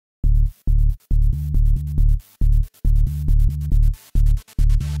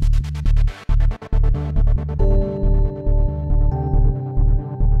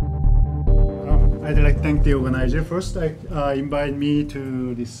thank the organizer. First, invite me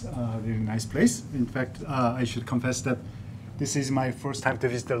to this really nice place. In fact, I should confess that this is my first time to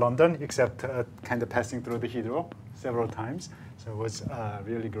visit London, except kind of passing through the Heathrow several times. So it was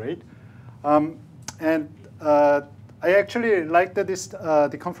really great. I actually like that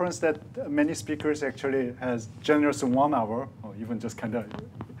the conference that many speakers actually has generous 1 hour, or even just kind of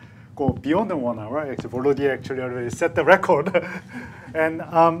go beyond the 1 hour. Actually, Volodya actually already set the record. And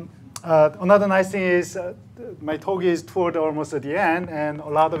another nice thing is my talk is toward almost at the end, and a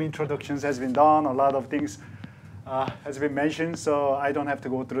lot of introductions has been done, a lot of things has been mentioned, so I don't have to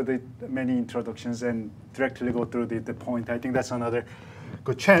go through the many introductions and directly go through the point. I think that's another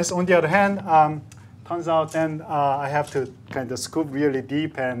good chance. On the other hand, turns out then I have to kind of scoop really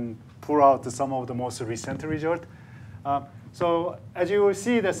deep and pull out some of the most recent result. So as you will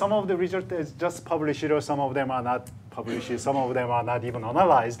see, that some of the result is just published, or some of them are not published, some of them are not even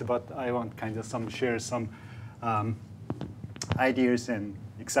analyzed, but I want kind of share some ideas and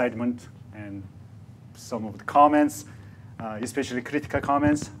excitement and some of the comments, especially critical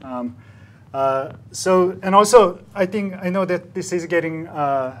comments. And also, I know that this is getting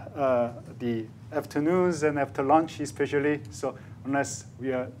the afternoons and after lunch especially, so unless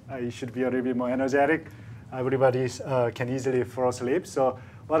I should be a little bit more energetic, everybody can easily fall asleep. So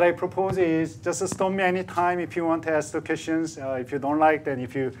what I propose is just stop me anytime if you want to ask the questions. If you don't like, then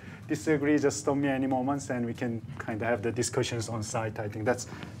if you disagree, just stop me any moments and we can kind of have the discussions on site. I think that's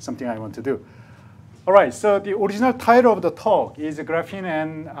something I want to do. All right, so the original title of the talk is Graphene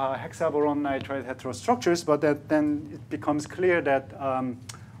and hexaboron nitride heterostructures, but then it becomes clear that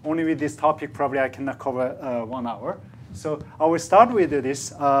only with this topic probably I cannot cover 1 hour. So I will start with this,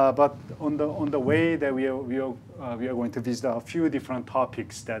 but on the way that we are going to visit a few different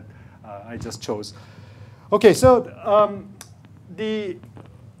topics that I just chose. Okay, so the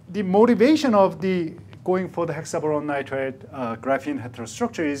motivation of the going for the hexaboron nitride graphene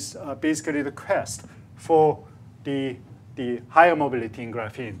heterostructure is basically the quest for the higher mobility in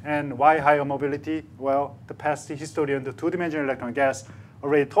graphene. And why higher mobility? Well, the past history on the two-dimensional electron gas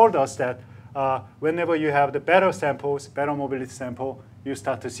already told us that whenever you have the better samples, better mobility sample, you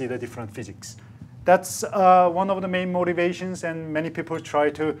start to see the different physics. That's one of the main motivations, and many people try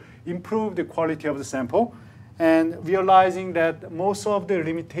to improve the quality of the sample, and realizing that most of the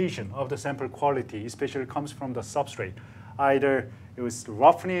limitation of the sample quality especially comes from the substrate. Either it was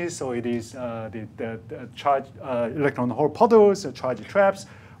roughness, or it is the charge electron hole puddles, or charge traps.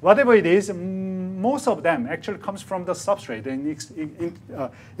 Whatever it is, most of them actually comes from the substrate and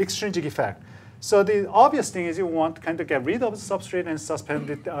extrinsic effect. So the obvious thing is you want to kind of get rid of the substrate and suspend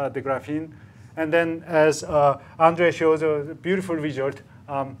the graphene. And then as Andre shows a beautiful result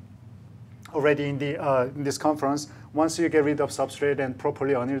already in this conference, once you get rid of substrate and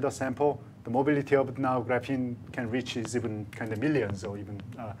properly anneal the sample, the mobility of now graphene can reach is even kind of millions or even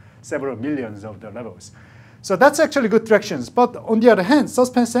several millions of the levels. So that's actually good directions. But on the other hand,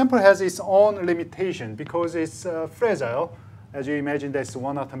 suspend sample has its own limitation because it's fragile. As you imagine, that's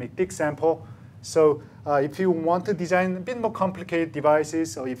one atomic thick sample. So if you want to design a bit more complicated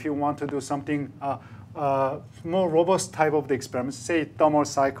devices, or if you want to do something more robust type of the experiments, say thermal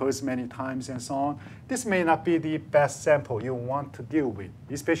cycles many times and so on, this may not be the best sample you want to deal with,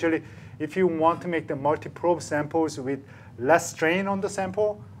 especially if you want to make the multi-probe samples with less strain on the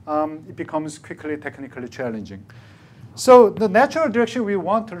sample. It becomes quickly technically challenging. So the natural direction we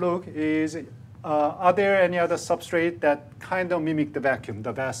want to look is, are there any other substrate that kind of mimic the vacuum,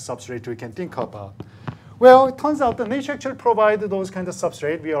 the vast substrate we can think about? Well, it turns out that nature actually provided those kinds of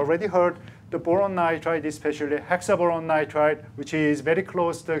substrate. We already heard the boron nitride, especially hexaboron nitride, which is very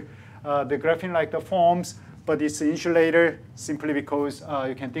close to the graphene-like forms, but it's an insulator simply because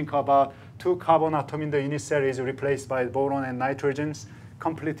you can think about 2 carbon atom in the unit cell is replaced by boron and nitrogens,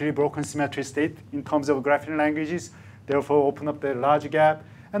 completely broken symmetry state in terms of graphene languages, therefore open up the large gap,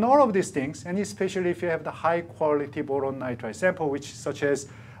 and all of these things, and especially if you have the high quality boron nitride sample, which such as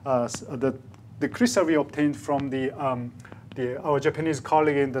the crystal we obtained from our Japanese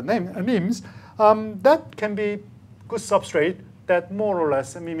colleague in the NIMS, that can be good substrate that more or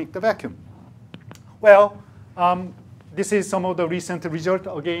less mimic the vacuum. Well, this is some of the recent result.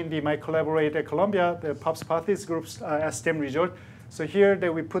 Again, my collaborator at Columbia, the Pops Pathis group's STEM result. So here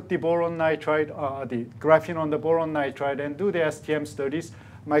that we put the boron nitride, the graphene on the boron nitride and do the STM studies.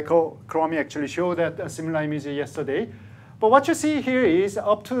 Michael Cromie actually showed that a similar image yesterday. But what you see here is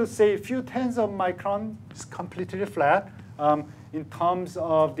up to, say, a few tens of microns, it's completely flat. In terms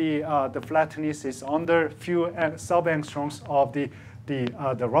of the flatness is under few sub-angstroms of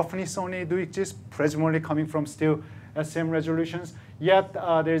the roughness only do exist, presumably coming from still STM resolutions. Yet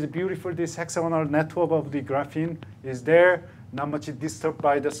there's a beautiful, this hexagonal network of the graphene is there, not much disturbed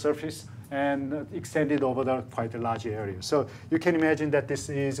by the surface, and extended over the quite a large area. So you can imagine that this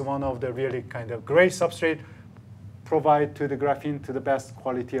is one of the really kind of great substrate provide to the graphene to the best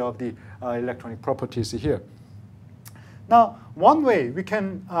quality of the electronic properties here. Now, one way we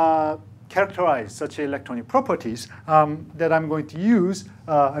can characterize such electronic properties that I'm going to use,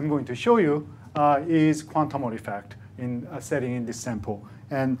 I'm going to show you, is quantum Hall effect in setting in this sample,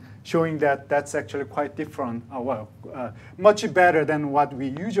 and showing that that's actually quite different, much better than what we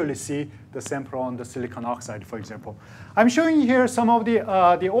usually see the sample on the silicon oxide, for example. I'm showing here some of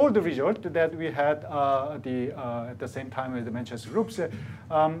the old result that we had at the same time with the Manchester groups.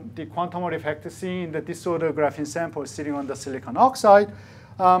 The quantum Hall effect seen in the disordered graphene sample sitting on the silicon oxide.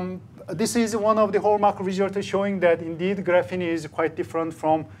 This is one of the hallmark results showing that indeed graphene is quite different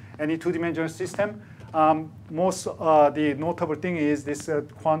from any two-dimensional system. The notable thing is this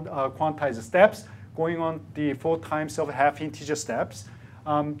quantized steps going on the 4 times of half integer steps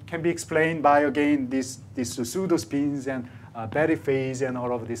can be explained by, again, these pseudo spins and Betty phase and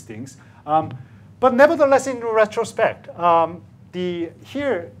all of these things. But nevertheless, in retrospect,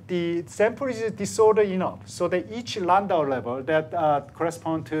 here the sample is disordered enough so that each Landau level that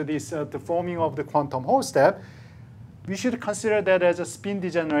correspond to this the forming of the quantum Hall step, we should consider that as a spin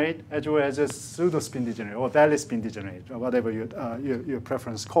degenerate as well as a pseudo spin degenerate or valley spin degenerate or whatever your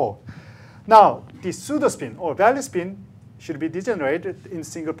preference called. Now, the pseudo spin or valley spin should be degenerated in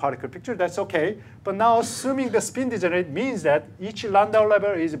single particle picture. That's okay. But now, assuming the spin degenerate means that each Landau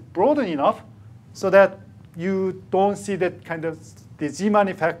level is broad enough so that you don't see that kind of the Zeeman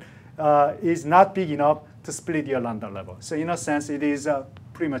effect is not big enough to split your Landau level. So in a sense, it is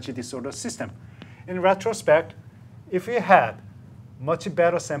pretty much a disordered system. In retrospect, if we had much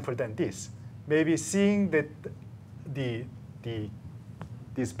better sample than this, maybe seeing that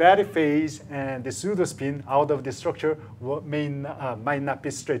this Betty phase and the pseudo spin out of the structure might not be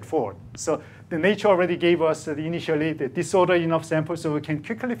straightforward. So the nature already gave us initially the disordered enough sample so we can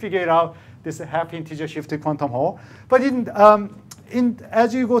quickly figure out this half integer shifted quantum Hall. But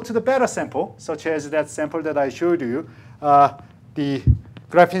as you go to the better sample, such as that sample that I showed you, the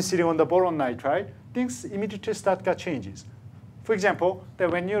graphene sitting on the boron nitride, things immediately start to changes. For example,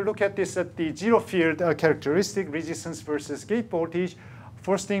 that when you look at this at the zero field characteristic, resistance versus gate voltage,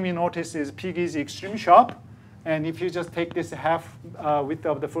 first thing we notice is peak is extremely sharp. And if you just take this half width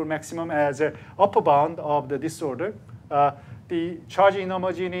of the full maximum as an upper bound of the disorder, the charge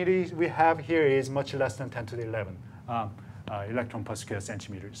inhomogeneity we have here is much less than 10 to the 11 electron per square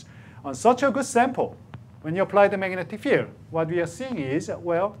centimeters. On such a good sample, when you apply the magnetic field, what we are seeing is,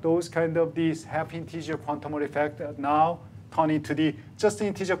 well, those kind of these half integer quantum Hall effect now turn into the just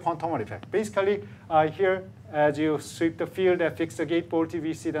integer quantum Hall effect. Basically, here, as you sweep the field and fix the gate voltage,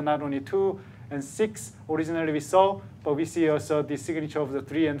 we see the not only 2 and 6 originally we saw, but we see also the signature of the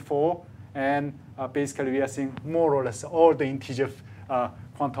 3 and 4. And basically, we are seeing more or less all the integer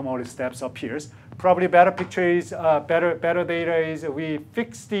quantum Hall steps appears. Probably better picture is, better data is we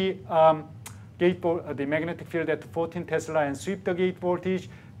fix the the magnetic field at 14 Tesla and sweep the gate voltage,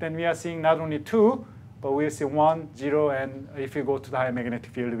 then we are seeing not only 2, but we see 1, 0, and if you go to the higher magnetic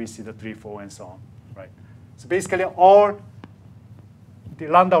field, we see the 3, 4, and so on, right? So basically, all the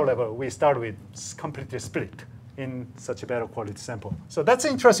Landau level we start with is completely split in such a better quality sample. So that's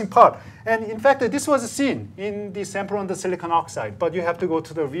an interesting part. And in fact, this was seen in the sample on the silicon oxide, but you have to go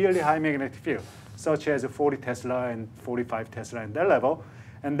to the really high magnetic field, such as 40 Tesla and 45 Tesla in that level.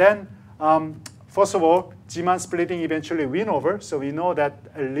 And then first of all, Zeeman splitting eventually win over, so we know that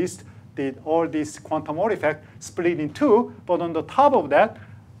at least all this quantum Hall effect split in 2, but on the top of that,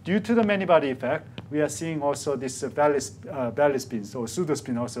 due to the many-body effect, we are seeing also this valley spins, or pseudo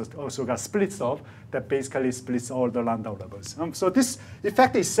spin also got splits off, that basically splits all the Landau levels. So this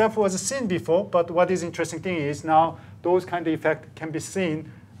effect itself was seen before, but what is interesting thing is now those kind of effect can be seen.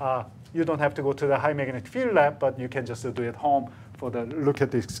 You don't have to go to the high magnetic field lab, but you can just do it at home for the look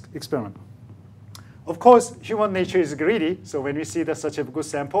at this experiment. Of course, human nature is greedy, so when we see that such a good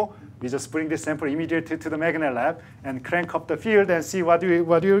sample, we just bring this sample immediately to the magnet lab and crank up the field and see what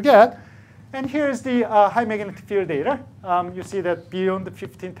you get. And here's the high magnetic field data. You see that beyond the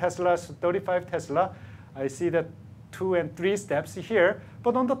 15 Tesla to 35 Tesla, I see that 2 and 3 steps here.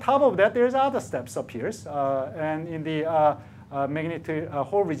 But on the top of that, there's other steps appears. And in the magnetic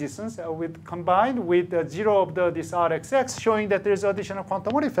Hall resistance, combined with the 0 of this RXX, showing that there's additional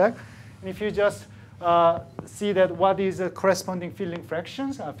quantum Hall effect. And if you just see that what is the corresponding filling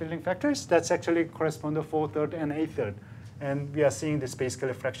fractions, filling factors, that's actually correspond to 4/3 and 8/3. And we are seeing this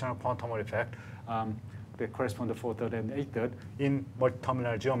basically fractional quantum Hall effect that correspond to 4/3 and 8/3 in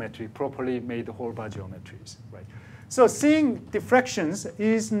multi-terminal geometry, properly made whole bar geometries, right? So seeing diffractions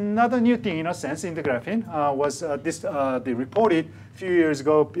is not a new thing in a sense in the graphene. They reported a few years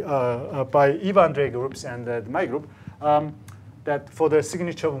ago by Eva Andre groups and my group that for the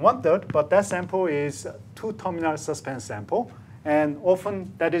signature of 1/3, but that sample is two-terminal suspense sample, and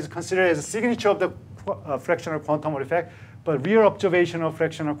often that is considered as a signature of the fractional quantum Hall effect. But real observation of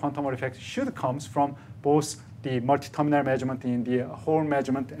fractional quantum Hall effect should comes from both the multi-terminal measurement in the Hall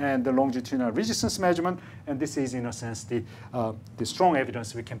measurement and the longitudinal resistance measurement, and this is in a sense the strong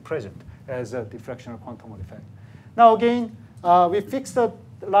evidence we can present as the fractional quantum Hall effect. Now again, we fixed the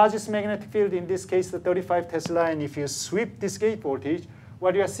largest magnetic field, in this case the 35 Tesla, and if you sweep this gate voltage,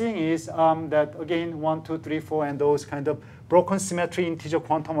 what you are seeing is that again 1, 2, 3, 4, and those kind of broken symmetry integer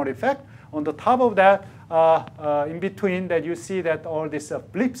quantum Hall effect. On the top of that, in between that you see that all these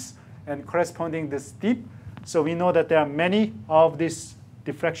blips and corresponding this dip. So we know that there are many of this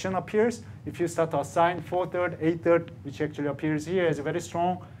diffraction appears. If you start to assign 4/3, 8/3, which actually appears here as very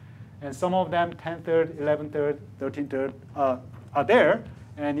strong, and some of them 10/3, 11/3, 13/3 are there.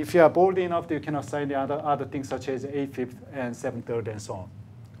 And if you are bold enough, you can assign the other things such as 8/5 and 7/3 and so on,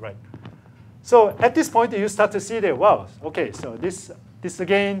 right? So at this point, you start to see that, wow, okay, so this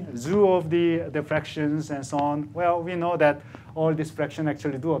again, zoo of the fractions and so on. Well, we know that all these fractions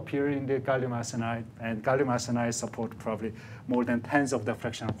actually do appear in the gallium arsenide, and gallium arsenide support probably more than tens of the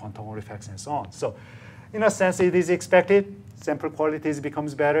fractional quantum Hall effects and so on. So in a sense, it is expected. Sample qualities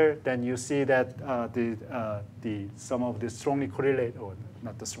becomes better. Then you see that some of the strongly correlated, or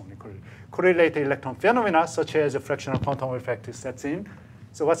not the strongly correlated electron phenomena, such as a fractional quantum Hall effect, sets in.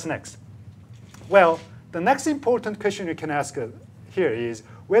 So what's next? Well, the next important question you can ask here is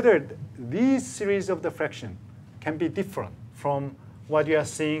whether these series of the fraction can be different from what you are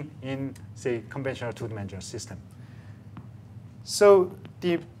seeing in, say, conventional two-dimensional system. So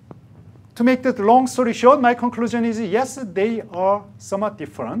to make that long story short, my conclusion is yes, they are somewhat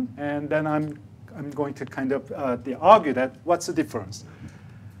different, and then I'm going to kind of argue that what's the difference.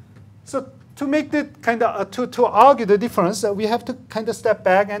 So to make that kind of to argue the difference, we have to kind of step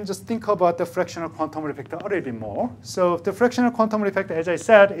back and just think about the fractional quantum Hall effect a little bit more. So the fractional quantum Hall effect, as I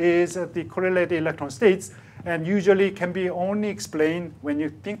said, is the correlated electron states, and usually can be only explained when you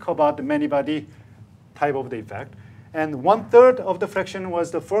think about the many-body type of the effect. And 1/3 of the fraction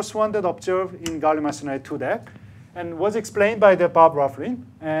was the first one that observed in gallium arsenide 2-DAC, and was explained by the Bob Laughlin,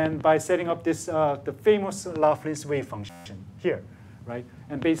 and by setting up this the famous Laughlin's wave function here, right?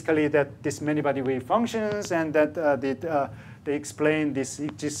 And basically that this many-body wave functions, and that they explain this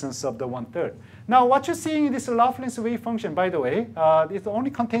existence of the 1/3. Now, what you're seeing in this Laughlin's wave function, by the way, it only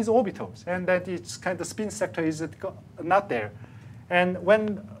contains orbitals, and that its kind of spin sector is not there. And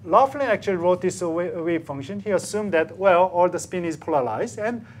when Laughlin actually wrote this wave function, he assumed that, well, all the spin is polarized,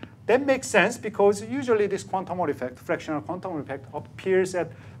 and that makes sense because usually this quantum Hall effect, fractional quantum Hall effect, appears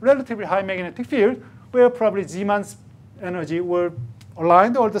at relatively high magnetic field, where probably Zeeman's energy will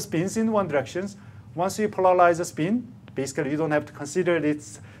align all the spins in one direction. Once you polarize the spin, basically you don't have to consider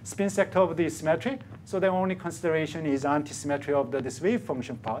its spin sector of the symmetry, so the only consideration is anti-symmetry of this wave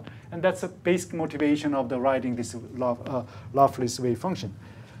function part, and that's a basic motivation of the writing this Laughlin's wave function.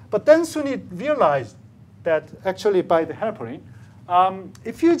 But then soon it realized that actually by the Halperin,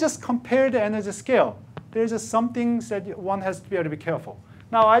 if you just compare the energy scale, there's just some things that one has to be able to be careful.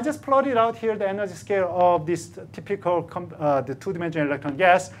 Now I just plotted out here the energy scale of this typical the two-dimensional electron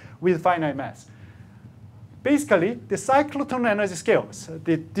gas with finite mass. Basically, the cyclotron energy scales,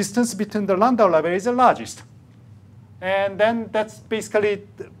 the distance between the Landau level is the largest. And then that's basically,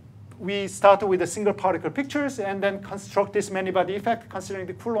 we start with the single particle pictures and then construct this many-body effect considering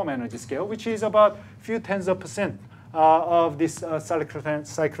the Coulomb energy scale, which is about a few tens of percent of these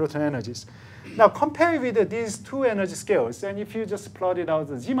cyclotron energies. Now compare with these two energy scales, and if you just plot it out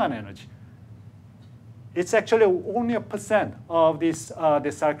the Zeeman energy, it's actually only 1% of this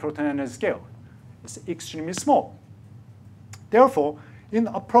the cyclotron energy scale. It's extremely small. Therefore, in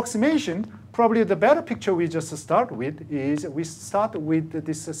approximation, probably the better picture we just start with is we start with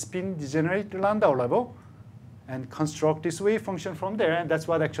this spin degenerate Landau level and construct this wave function from there, and that's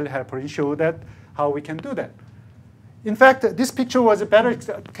what actually Halperin showed that how we can do that. In fact, this picture was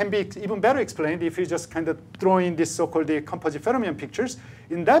can be even better explained if you just kind of throw in this so-called the composite fermion pictures.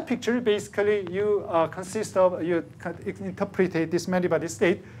 In that picture, basically you interpret this many-body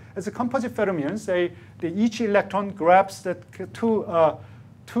state as a composite fermion. Say each electron grabs the two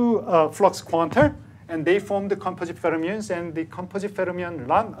flux quanta, and they form the composite fermions, and the composite fermion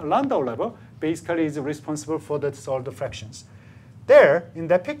Landau level basically is responsible for all the fractions. There, in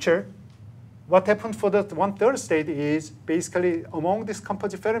that picture, what happened for the 1/3 state is basically among this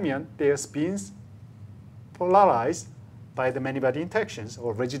composite fermion, their spins polarized by the many-body interactions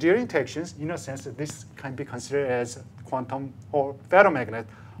or residual interactions. In a sense, this can be considered as quantum or ferromagnet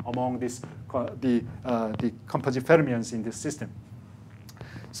among the composite fermions in this system.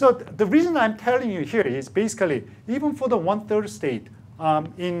 So the reason I'm telling you here is basically even for the 1/3 state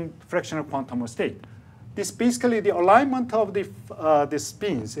in fractional quantum state, this basically the alignment of the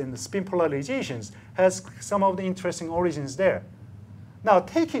spins and the spin polarizations has some of the interesting origins there. Now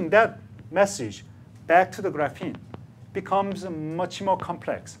taking that message back to the graphene becomes much more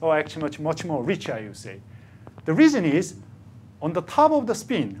complex, or actually much more rich, I would say. The reason is, on the top of the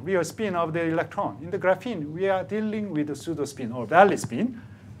spin, real spin of the electron, in the graphene, we are dealing with the pseudo spin or valley spin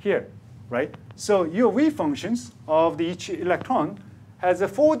here, right? So your wave functions of each electron has a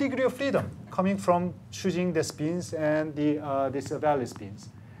 4 degrees of freedom coming from choosing the spins and these valley spins.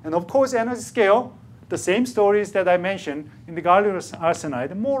 And of course, energy scale, the same stories that I mentioned in the gallium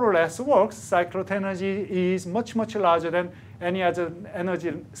arsenide more or less works. Cyclotron energy is much larger than any other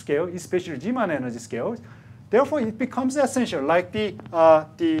energy scale, especially Zeeman energy scales. Therefore, it becomes essential, like the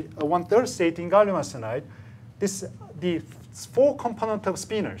 1/3 state in gallium arsenide, the 4 component of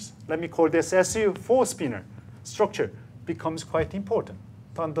spinners, let me call this SU4 spinner structure, becomes quite important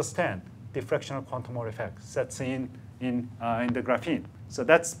to understand the fractional quantum Hall effect sets in the graphene. So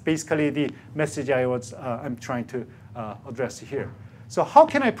that's basically the message I'm trying to address here. So how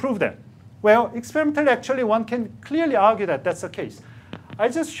can I prove that? Well, experimentally, actually, one can clearly argue that that's the case. I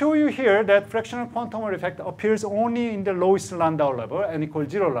just show you here that fractional quantum Hall effect appears only in the lowest Landau level, n equals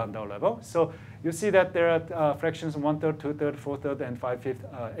 0 Landau level. So you see that there are fractions 1/3, 2/3, 4/3, and 5/5,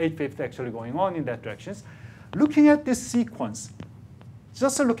 8/5 actually going on in that directions. Looking at this sequence,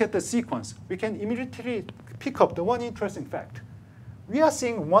 just to look at the sequence, we can immediately pick up the one interesting fact. We are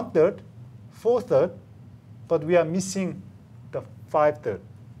seeing 1/3, 4/3, but we are missing the 5/3.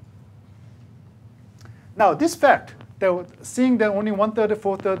 Now, this fact, that seeing that only 1/3,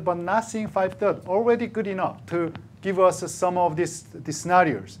 4/3, but not seeing 5/3, already good enough to give us some of these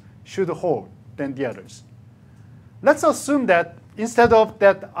scenarios should hold than the others. Let's assume that instead of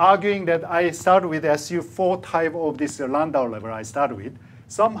that arguing that I start with SU4 type of this Landau level I start with,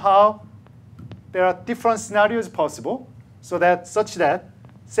 somehow there are different scenarios possible, such that,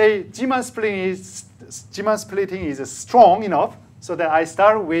 say, Zeeman splitting is strong enough so that I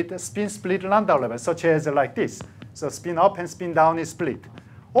start with a spin split Landau level, such as like this. So spin up and spin down is split.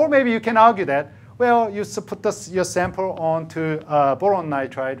 Or maybe you can argue that, well, you put your sample onto boron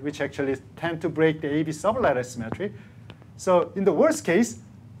nitride, which actually tend to break the AB sublattice symmetry. So in the worst case,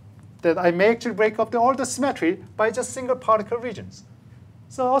 that I may actually break up all the symmetry by just single particle regions.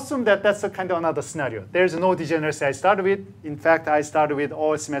 So assume that that's a kind of another scenario. There's no degeneracy I started with. In fact, I started with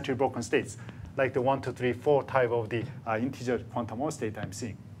all symmetry broken states, like the 1, 2, 3, 4 type of the integer quantum Hall state I'm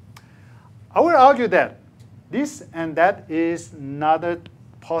seeing. I will argue that this and that is not a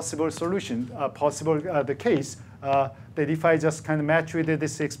possible solution, the case that if I just kind of match with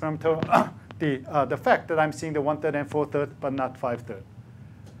this experimental, the fact that I'm seeing the 1/3 and 4/3, but not 5/3.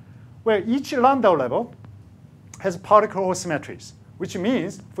 Where each Landau level has particle Hall symmetries, which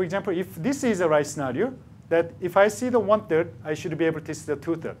means, for example, if this is the right scenario, that if I see the 1/3, I should be able to see the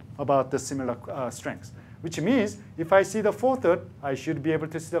 2/3 about the similar strengths. Which means if I see the 4/3, I should be able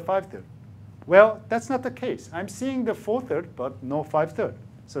to see the 5/3. Well, that's not the case. I'm seeing the 4/3, but no 5/3.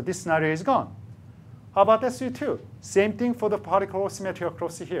 So this scenario is gone. How about SU2? Same thing for the particle Hall symmetry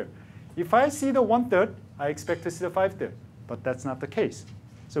across here. If I see the 1/3, I expect to see the 5/3, but that's not the case.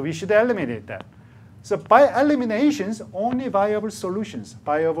 So we should eliminate that. So by eliminations, only viable solutions,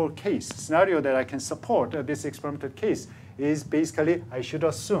 viable case, scenario that I can support this experimental case is basically I should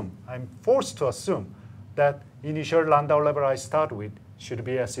assume, I'm forced to assume that initial Landau level I start with should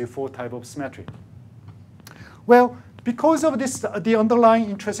be SU4 type of symmetry. Well, because of this, the underlying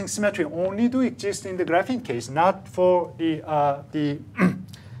interesting symmetry only do exist in the graphene case, not for the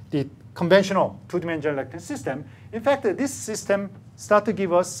conventional two-dimensional electron system. In fact, this system starts to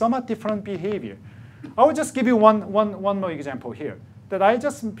give us somewhat different behavior. I will just give you one more example here. That I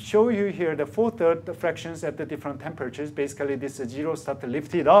just show you here the 4/3 fractions at the different temperatures. Basically, this 0 start to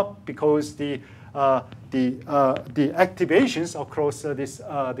lift it up because the activations across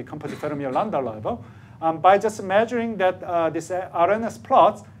the composite fermion Landau level. By just measuring that this RNS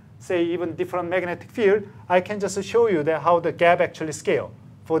plots, say even different magnetic field, I can just show you that how the gap actually scale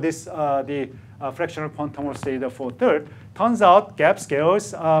for this the fractional quantum Hall state of 4/3. Turns out gap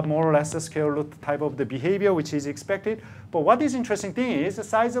scales are more or less a square root type of the behavior which is expected. But what is interesting thing is the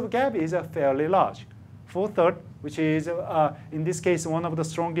size of gap is fairly large. 4/3, which is in this case one of the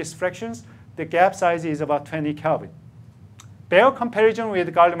strongest fractions, the gap size is about 20 Kelvin. Bare comparison with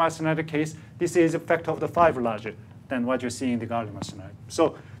the gallium arsenide case, this is a factor of the 5 larger than what you see in the gallium arsenide.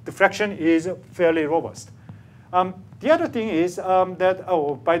 So the fraction is fairly robust. The other thing is that,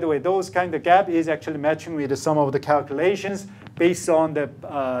 oh, by the way, those kind of gap is actually matching with some of the calculations based on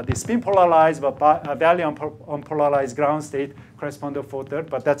the spin polarized but value unpolarized ground state correspond to 4/3,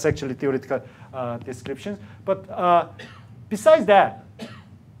 but that's actually theoretical descriptions. But besides that,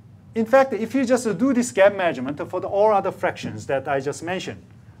 in fact, if you just do this gap measurement for all other fractions that I just mentioned,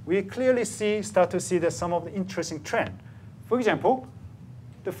 we clearly start to see that some of the interesting trend. For example,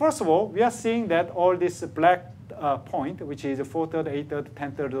 first of all, we are seeing that all this black point, which is 4/3, 8/3,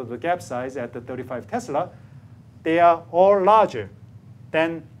 10/3 of the gap size at the 35 Tesla, they are all larger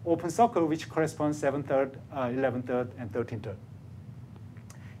than open circle, which corresponds 7/3, 11/3, and 13/3.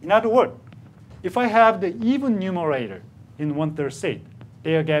 In other words, if I have the even numerator in 1/3 state,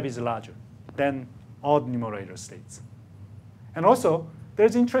 their gap is larger than odd numerator states. And also,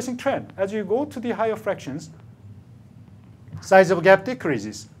 there's an interesting trend. As you go to the higher fractions, size of gap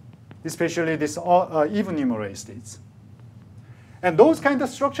decreases, especially this even numerator states. And those kind of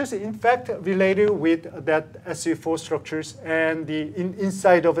structures, in fact, related with that SU4 structures and the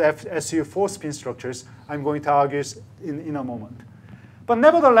inside of SU4 spin structures, I'm going to argue in a moment. But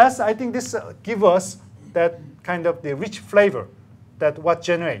nevertheless, I think this gives us that kind of the rich flavor that what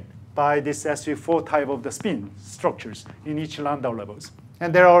generate by this SU4 type of the spin structures in each Landau levels.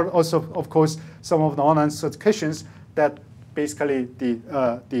 And there are also, of course, some of the unanswered questions that basically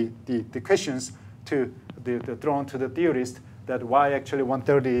the questions to thrown to the theorist that why actually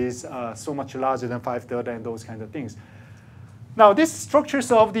 1/3 is so much larger than 5/3 and those kind of things. Now, these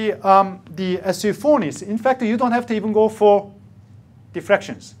structures of the SU4s, in fact, you don't have to even go for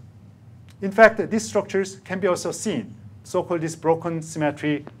diffractions. In fact, these structures can be also seen, so-called this broken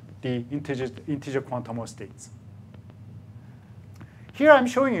symmetry, the integer quantum states. Here I'm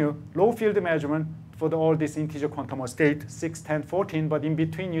showing you low field measurement for all this integer quantum state, 6, 10, 14, but in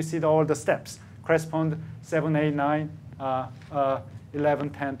between you see all the steps correspond 7, 8, 9, 11,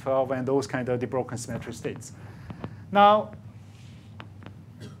 10, 12, and those kind of the broken symmetry states. Now,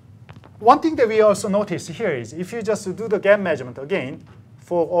 one thing that we also notice here is if you just do the gap measurement again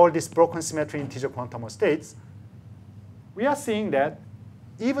for all these broken symmetry integer quantum states, we are seeing that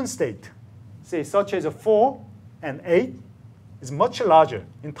even state, say such as a 4 and 8, is much larger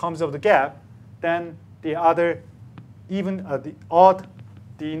in terms of the gap than the other even the odd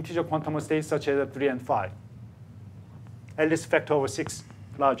the integer quantum states such as 3 and 5. At least factor over 6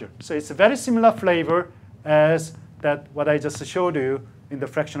 larger. So it's a very similar flavor as that what I just showed you in the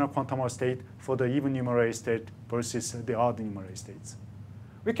fractional quantum state for the even numerator state versus the odd numerator states.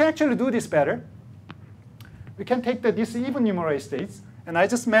 We can actually do this better. We can take these even numerator states, and I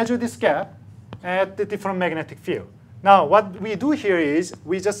just measure this gap at the different magnetic field. Now, what we do here is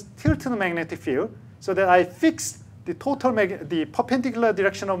we just tilt the magnetic field so that I fix the the perpendicular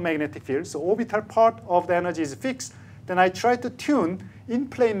direction of magnetic field. So orbital part of the energy is fixed. Then I try to tune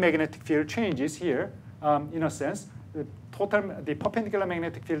in-plane magnetic field changes here, in a sense. The perpendicular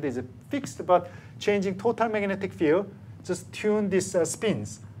magnetic field is fixed, but changing total magnetic field, just tune these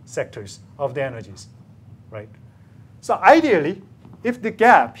spins sectors of the energies, right? So ideally, if the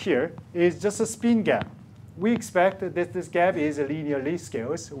gap here is just a spin gap, we expect that this gap is linearly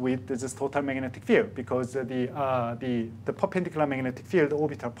scales with this total magnetic field because the perpendicular magnetic field, the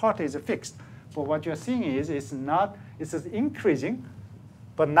orbital part, is fixed. But what you're seeing is it's just increasing,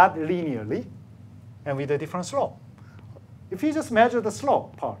 but not linearly, and with a different slope. If you just measure the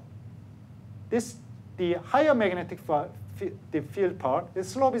slope part, the higher magnetic the field part, the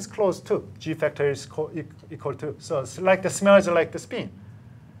slope is close to G factor is equal to. So it's like the smells like the spin.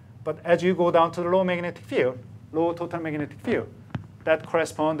 But as you go down to the low magnetic field, low total magnetic field, that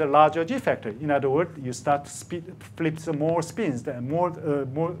corresponds to larger G factor. In other words, you start to flip some more spins,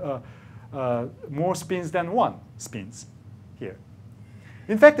 more spins than one spins here.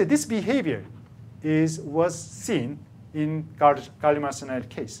 In fact, this behavior was seen in gallium arsenide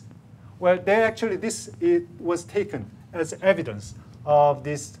case. Well, it was taken as evidence of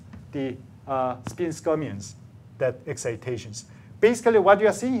the spin skirmions, that excitations. Basically, what you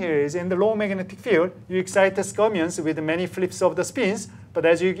are seeing here is in the low magnetic field, you excite the skirmions with many flips of the spins. But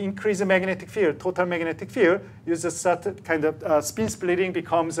as you increase the magnetic field, total magnetic field, you just start kind of spin splitting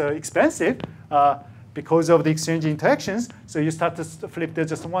becomes expensive because of the exchange interactions. So you start to flip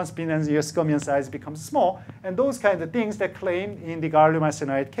just one spin, and your skirmion size becomes small. And those kind of things that claimed in the gallium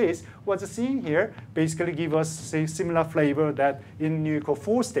arsenide case was seen here basically give us a similar flavor that in nuclear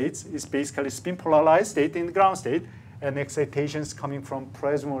 4 states is basically spin polarized state in the ground state. and excitations coming from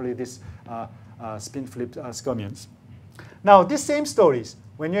presumably this spin flip scumions. Now, these same stories,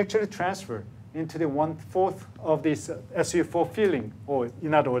 when you actually transfer into the 1/4 of this SU4 filling, or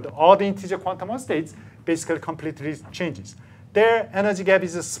in other words, all the integer quantum states basically completely changes. Their energy gap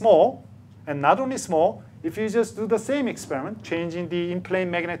is small, and not only small, if you just do the same experiment, changing the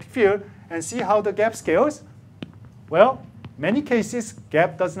in-plane magnetic field, and see how the gap scales, well, many cases,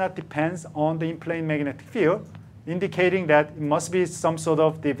 gap does not depend on the in-plane magnetic field, indicating that it must be some sort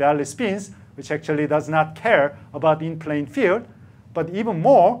of the valid spins, which actually does not care about the in-plane field. But even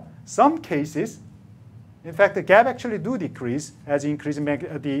more, some cases, in fact, the gap actually do decrease as you increase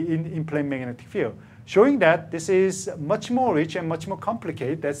the in-plane magnetic field, showing that this is much more rich and much more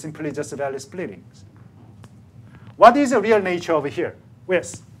complicated than simply just value splittings. What is the real nature over here?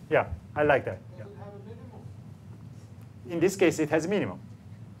 Yes, yeah, I like that. Does it have a minimum? In this case, it has a minimum,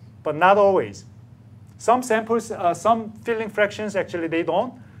 but not always. Some samples, some filling fractions, actually, they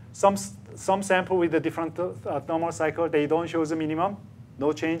don't. Some sample with a different thermal cycle, they don't show the minimum,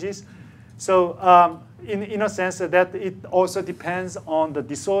 no changes. So in a sense that it also depends on the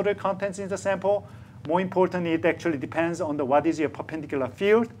disorder contents in the sample. More importantly, it actually depends on what is your perpendicular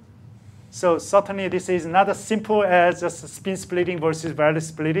field. So certainly this is not as simple as just spin splitting versus value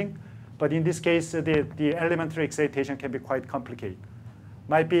splitting. But in this case, the elementary excitation can be quite complicated.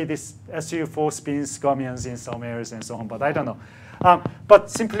 Might be this SU4 spins scumions in some areas and so on, but I don't know. But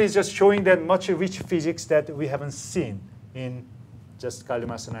simply just showing that much rich physics that we haven't seen in just gallium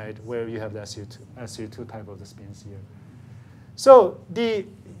arsenide, where you have the SU2 type of the spins here. So the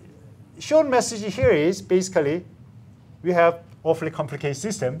short message here is basically we have awfully complicated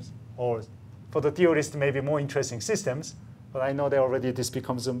systems, or for the theorists, maybe more interesting systems. But I know that already this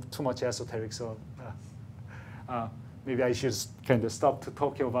becomes too much esoteric, so maybe I should kind of stop to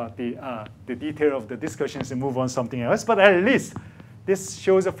talking about the detail of the discussions and move on to something else. But at least this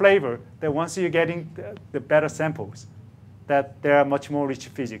shows a flavor that once you're getting the better samples, that there are much more rich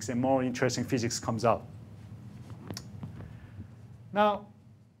physics and more interesting physics comes out. Now,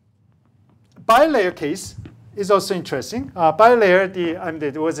 bilayer case is also interesting. Bilayer,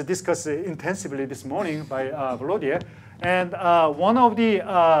 it was discussed intensively this morning by Volodya. And one of the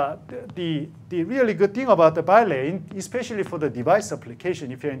really good thing about the bilayer, especially for the device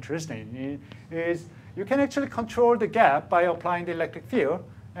application, if you're interested in it, is you can actually control the gap by applying the electric field,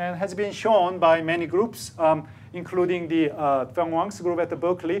 and has been shown by many groups, including the Feng Wang's group at the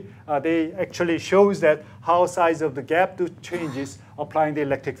Berkeley. They actually shows that how size of the gap changes applying the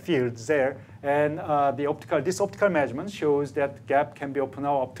electric fields there. And this optical measurement shows that gap can be opened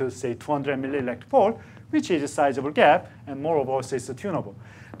up to, say, 200 millielectric volt, which is a sizable gap, and moreover, also it's tunable.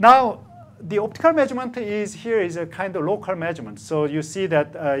 Now, the optical measurement is a kind of local measurement. So you see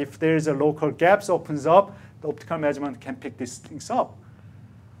that if there is a local gaps opens up, the optical measurement can pick these things up.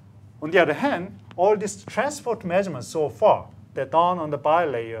 On the other hand, all these transport measurements so far, they're done on the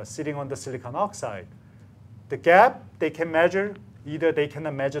bilayer sitting on the silicon oxide. The gap they can measure, either they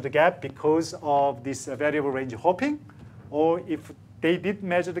cannot measure the gap because of this variable range hopping, or if they did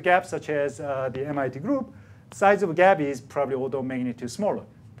measure the gap, such as the MIT group, size of the gap is probably order of magnitude smaller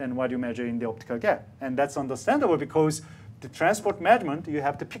than what you measure in the optical gap. And that's understandable because the transport measurement, you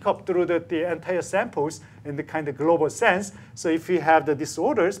have to pick up through the entire samples in the kind of global sense. So if you have the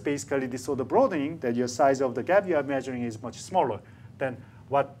disorders, basically disorder broadening, that your size of the gap you are measuring is much smaller than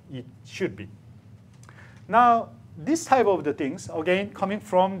what it should be. Now, this type of the things, again, coming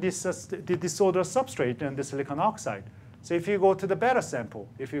from this the disorder substrate and the silicon oxide. So if you go to the better sample,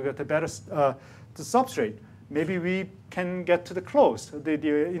 if you get the better the substrate, maybe we can get to the close, the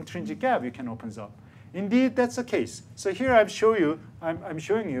intrinsic gap you can open up. Indeed, that's the case. So here I'm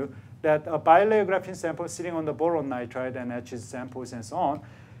showing you that a bilayer graphene sample sitting on the boron nitride and etches samples and so on,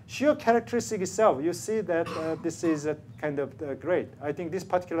 sheer characteristic itself, you see that this is a kind of great. I think this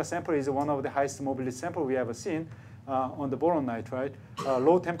particular sample is one of the highest mobility sample we ever seen on the boron nitride.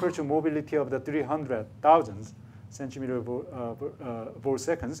 Low temperature mobility of the 300,000 centimeter volt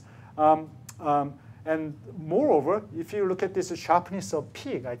seconds. And moreover, if you look at this sharpness of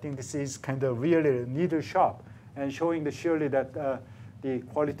peak, I think this is kind of really needle sharp and showing surely that the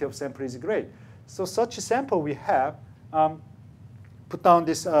quality of sample is great. So such a sample we have put down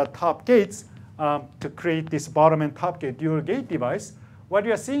this top gates to create this bottom and top gate dual gate device. What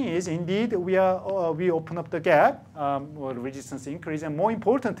we are seeing is indeed we open up the gap or resistance increase, and more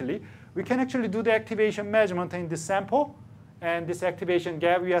importantly, we can actually do the activation measurement in this sample, and this activation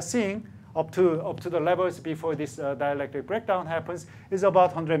gap we are seeing up to the levels before this dielectric breakdown happens is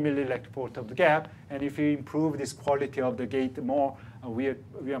about 100 millielectric volt of the gap. And if you improve this quality of the gate more, we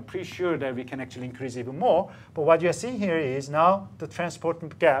are pretty sure that we can actually increase even more. But what you're seeing here is now the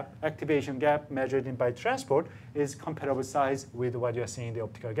transport gap, activation gap measured in by transport is comparable size with what you're seeing in the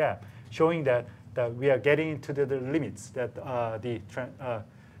optical gap, showing that we are getting into the limits that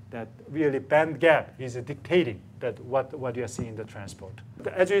that really band gap is dictating that what you are seeing in the transport.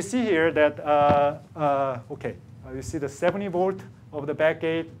 As you see here that, you see the 70 volt of the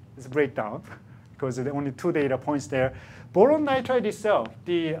backgate is breakdown because there are only 2 data points there. Boron nitride itself,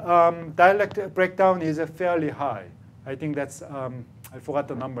 the dielectric breakdown is fairly high. I think that's, I forgot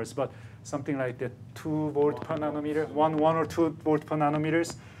the numbers, but something like the 2 volt per nanometer, 1 or 2 volt per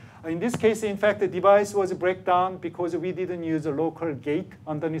nanometers. In this case, in fact, the device was breakdown because we didn't use a local gate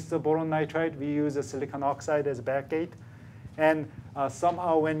underneath the boron nitride. We used a silicon oxide as a backgate. And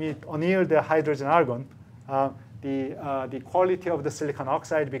somehow when we anneal the hydrogen argon, the quality of the silicon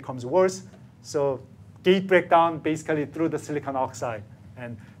oxide becomes worse. So gate breakdown basically through the silicon oxide.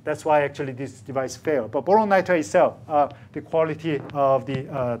 And that's why actually this device failed. But boron nitride itself, the quality of the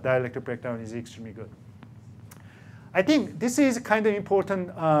dielectric breakdown is extremely good. I think this is kind of important,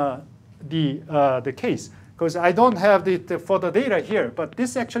 the case, because I don't have the further data here, but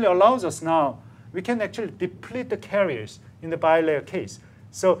this actually allows us now, we can actually deplete the carriers in the bilayer case.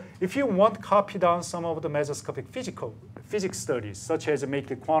 So if you want to copy down some of the mesoscopic physics studies, such as make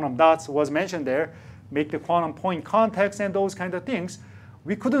the quantum dots was mentioned there, make the quantum point contacts and those kind of things,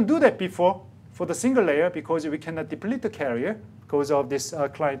 we couldn't do that before for the single layer because we cannot deplete the carrier because of this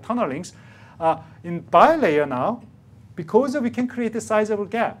client tunnelings. In bilayer now, because we can create a sizable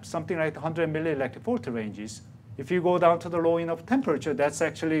gap, something like 100 millielectric volt ranges. If you go down to the low enough temperature, that's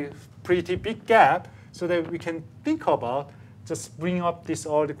actually a pretty big gap, so that we can think about just bring up this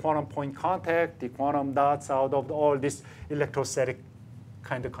all the quantum point contact, the quantum dots out of all this electrostatic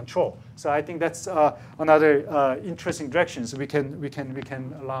kind of control. So I think that's another interesting directions we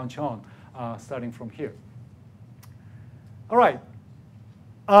can launch on starting from here. All right.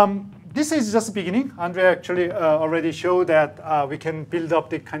 This is just the beginning. Andre actually already showed that we can build up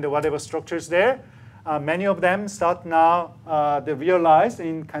the kind of whatever structures there. Many of them start now, they're realized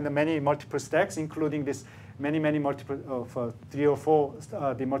in kind of many multiple stacks, including this many multiple, 3 or 4,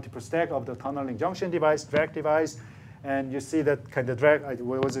 the multiple stack of the tunneling junction device, drag device. And you see that kind of drag,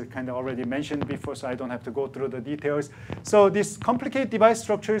 was kind of already mentioned before, so I don't have to go through the details. So these complicated device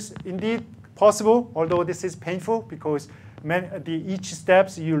structures, indeed possible, although this is painful because each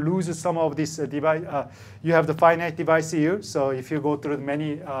steps you lose some of this device. You have the finite device yield. So if you go through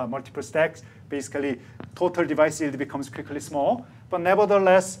many multiple stacks, basically total device yield becomes quickly small. But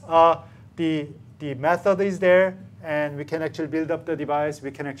nevertheless, the method is there, and we can actually build up the device.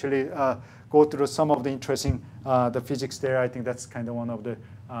 We can actually go through some of the interesting the physics there. I think that's kind of one of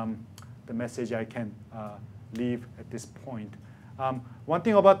the message I can leave at this point. One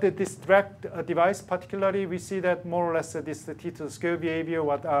thing about this drag device, particularly, we see that more or less this t to the square behavior,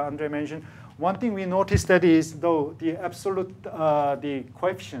 what Andre mentioned. One thing we noticed that is, though, the absolute the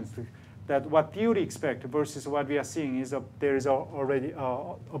coefficients that what theory expect versus what we are seeing is there is already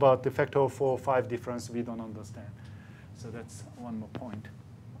about the factor of 4 or 5 difference we don't understand. So that's one more point.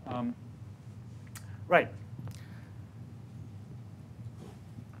 Right.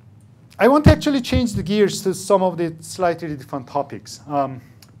 I want to actually change the gears to some of the slightly different topics,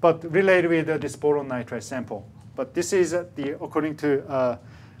 but related with this boron nitride sample. But this is according to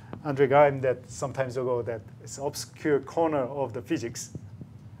Andre Geim, that sometimes ago, that it's obscure corner of the physics,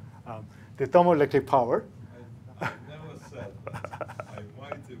 the thermoelectric power. I never said that. I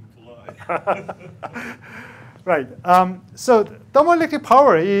might imply. Right. So thermoelectric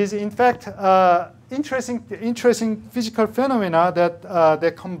power is, in fact, interesting physical phenomena that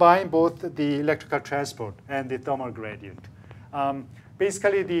they combine both the electrical transport and the thermal gradient.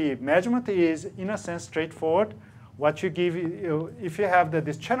 Basically, the measurement is, in a sense, straightforward. What you give, if you have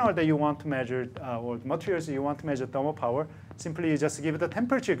this channel that you want to measure, or materials you want to measure thermal power, simply you just give it the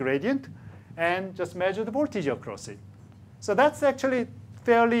temperature gradient and just measure the voltage across it. So that's actually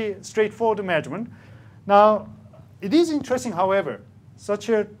fairly straightforward measurement. Now, it is interesting, however, such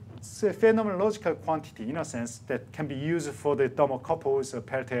a phenomenological quantity, in a sense, that can be used for the thermocouples,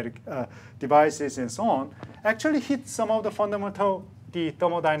 pelletic devices, and so on, actually hit some of the fundamental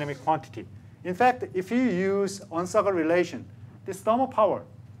thermodynamic quantity. In fact, if you use Onsager relation, this thermal power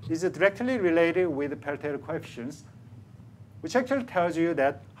is directly related with the pelletic coefficients, which actually tells you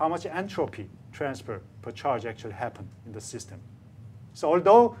that how much entropy transfer per charge actually happen in the system. So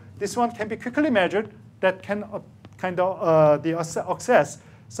although this one can be quickly measured, that can kind of access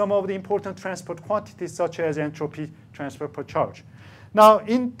some of the important transport quantities, such as entropy transfer per charge. Now,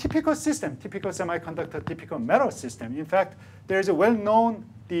 in typical system, typical semiconductor, typical metal system, in fact, there is a well-known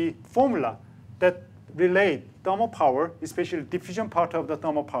formula that relate thermal power, especially diffusion part of the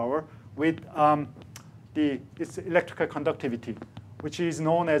thermal power, with its electrical conductivity, which is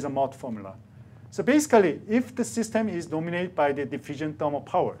known as a Mott formula. So basically, if the system is dominated by the diffusion thermal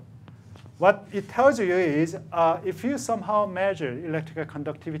power, what it tells you is if you somehow measure electrical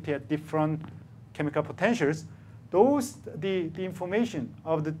conductivity at different chemical potentials, the information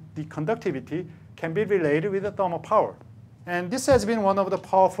of the conductivity can be related with the thermal power. And this has been one of the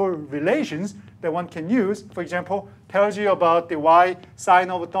powerful relations that one can use. For example, tells you about the why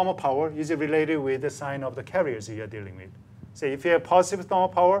sign of thermal power is related with the sign of the carriers you are dealing with. Say if you have positive thermal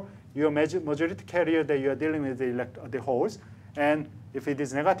power, your majority carrier that you are dealing with the holes. And if it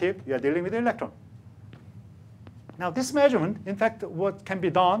is negative, you are dealing with the electron. Now this measurement, in fact, what can be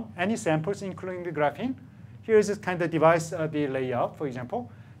done, any samples, including the graphene. Here is this kind of device, the layout, for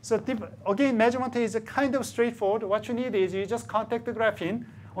example. So again, measurement is kind of straightforward. What you need is you just contact the graphene.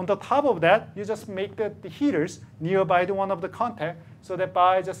 On the top of that, you just make the heaters nearby the one of the contact, so that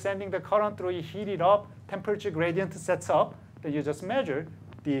by just sending the current through, you heat it up, temperature gradient sets up, then you just measure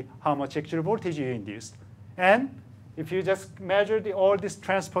how much actual voltage you induced. And if you just measure all these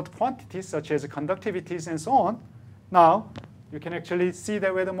transport quantities, such as conductivities and so on, now you can actually see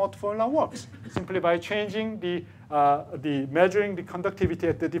that way the Mott formula works. Simply by changing measuring the conductivity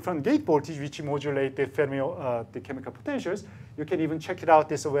at the different gate voltage, which modulate the chemical potentials, you can even check it out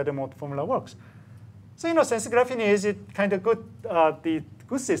this way the Mott formula works. So since graphene is kind of good, the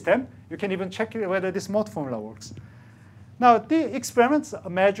good system, you can even check whether this Mott formula works. Now the experiments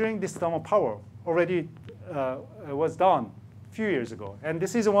measuring this thermal power already was done a few years ago. And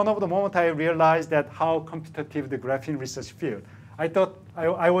this is one of the moments I realized that how competitive the graphene research field. I thought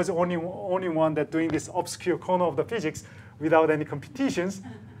I was only one that doing this obscure corner of the physics without any competitions.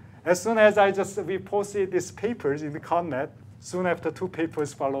 As soon as we posted these papers in the ConNet, soon after 2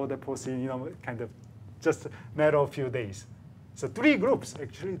 papers followed the posting, kind of just a matter of a few days. So 3 groups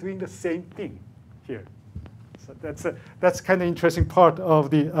actually doing the same thing here. So that's kind of interesting part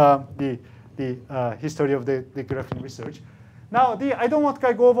of the history of the graphene research. Now, I don't want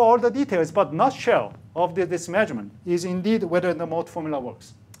to go over all the details, but nutshell of this measurement is indeed whether the Mott formula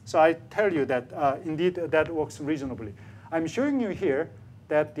works. So I tell you that indeed that works reasonably. I'm showing you here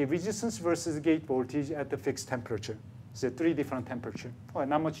that the resistance versus gate voltage at the fixed temperature. So 3 different temperatures. Well,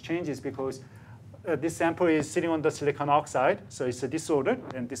 not much changes because this sample is sitting on the silicon oxide, so it's disordered,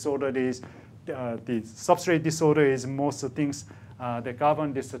 and disordered is the substrate disorder is most of the things that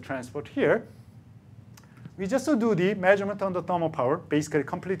govern this transport here. We just do the measurement on the thermal power, basically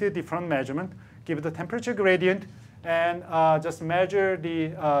completely different measurement, give the temperature gradient, and just measure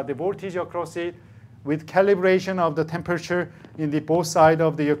the voltage across it with calibration of the temperature in the both sides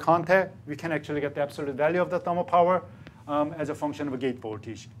of your contact. We can actually get the absolute value of the thermal power as a function of a gate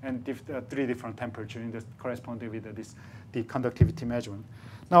voltage, and 3 different temperatures in this corresponding with the conductivity measurement.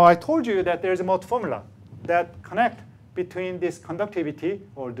 Now I told you that there's a Mott formula that connect between this conductivity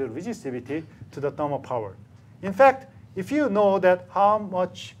or the resistivity to the thermal power. In fact, if you know that how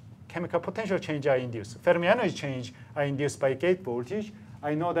much chemical potential change I induce, Fermi energy change I induce by gate voltage,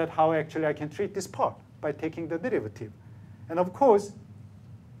 I know that how actually I can treat this part by taking the derivative. And of course,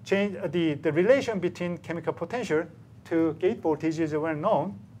 change the relation between chemical potential to gate voltage is well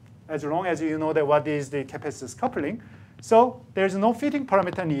known, as long as you know that what is the capacitance coupling. So there's no fitting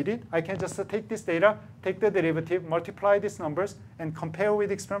parameter needed. I can just take this data, take the derivative, multiply these numbers, and compare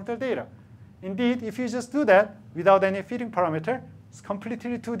with experimental data. Indeed, if you just do that without any fitting parameter, it's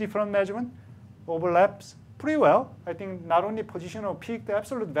completely 2 different measurements, overlaps pretty well. I think not only positional peak, the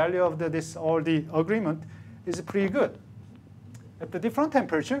absolute value of the agreement is pretty good. At the different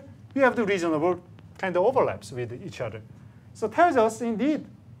temperature, we have the reasonable kind of overlaps with each other. So it tells us, indeed,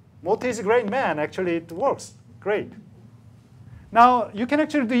 Mott is a great man. Actually, it works great. Now, you can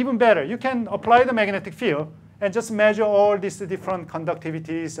actually do even better. You can apply the magnetic field and just measure all these different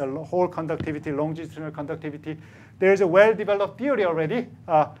conductivities, whole conductivity, longitudinal conductivity. There is a well-developed theory already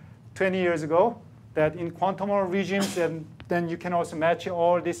 20 years ago that in quantum regimes, and then you can also match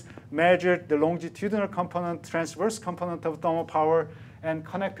all this, measure the longitudinal component, transverse component of thermal power, and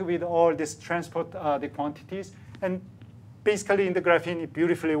connect with all this transport the quantities. And basically, in the graphene, it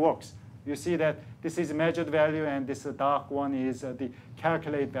beautifully works. You see that this is measured value, and this dark one is the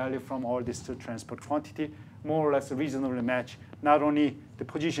calculated value from all this transport quantity, more or less reasonably match not only the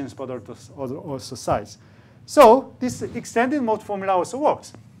positions but also size. So this extended Mott formula also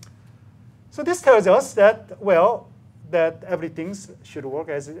works. So this tells us that, well, that everything should work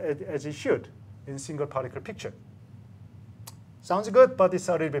as it should in single particle picture. Sounds good, but it's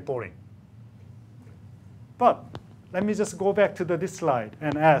a little bit boring. But let me just go back to this slide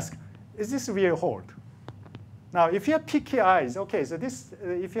and ask, is this real hold? Now, if you have picky eyes, okay, so this,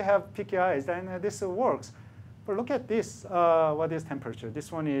 if you have picky eyes, then this works. But look at this, what is temperature?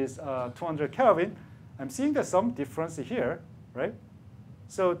 This one is 200 Kelvin. I'm seeing there's some difference here, right?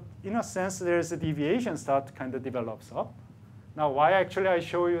 So in a sense, there's a deviation start kind of develops up. Now, why actually I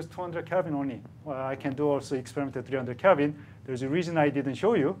show you 200 Kelvin only? Well, I can do also experiment at 300 Kelvin. There's a reason I didn't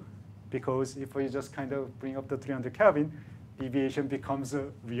show you, because if we just kind of bring up the 300 Kelvin, deviation becomes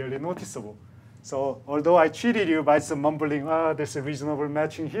really noticeable. So although I cheated you by some mumbling, there's a reasonable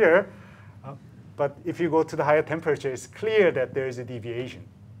matching here, but if you go to the higher temperature, it's clear that there is a deviation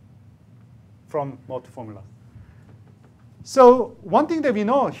from Mott formula. So one thing that we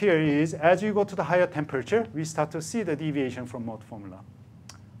know here is, as you go to the higher temperature, we start to see the deviation from Mott formula.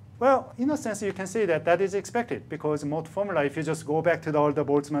 Well, in a sense, you can say that that is expected, because Mott formula, if you just go back to all the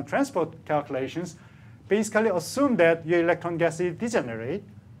Boltzmann transport calculations, basically assume that your electron gas is degenerate,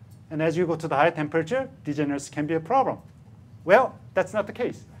 and as you go to the higher temperature, degeneracy can be a problem. Well, that's not the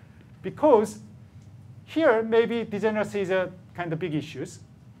case, because here maybe degeneracy is a kind of big issues,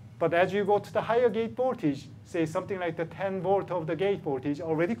 but as you go to the higher gate voltage, say something like the 10 volt of the gate voltage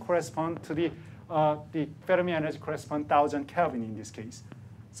already correspond to the Fermi energy correspond 1000 Kelvin in this case.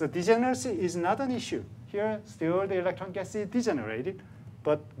 So degeneracy is not an issue. Here, still the electron gas is degenerated,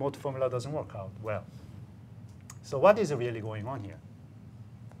 but Mott formula doesn't work out well. So what is really going on here?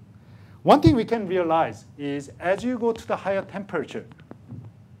 One thing we can realize is, as you go to the higher temperature,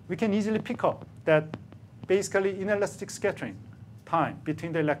 we can easily pick up that basically inelastic scattering time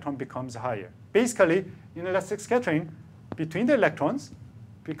between the electron becomes higher. Basically, inelastic scattering between the electrons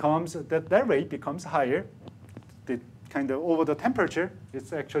becomes, that rate becomes higher. The kind of over the temperature,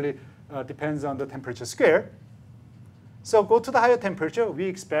 it's actually depends on the temperature square. So go to the higher temperature, we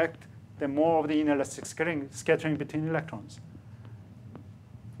expect the more of the inelastic scattering between electrons.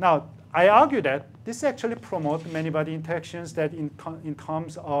 Now, I argue that this actually promotes many-body interactions that in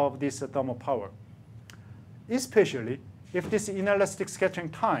terms of this thermal power. Especially if this inelastic scattering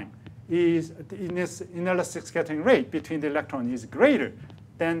time is, in this inelastic scattering rate between the electron is greater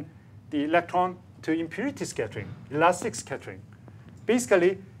than the electron to impurity scattering, elastic scattering.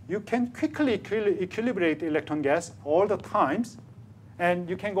 Basically, you can quickly equilibrate the electron gas all the times, and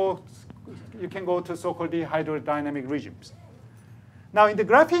you can go to so-called hydrodynamic regimes. Now, in the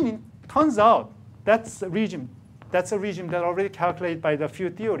graphene, it turns out that's a regime that already calculated by the few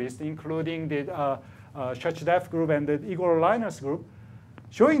theorists, including the Shachdev group and the Igor Liner's group,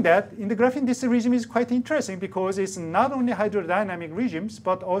 showing that in the graphene, this regime is quite interesting because it's not only hydrodynamic regimes,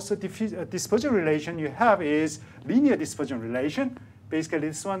 but also dispersion relation you have is linear dispersion relation. Basically,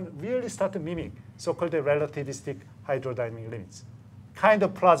 this one really starts to mimic so-called relativistic hydrodynamic limits, kind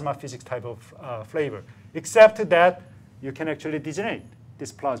of plasma physics type of flavor, except that you can actually degenerate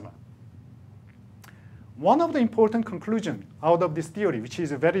this plasma. One of the important conclusions out of this theory, which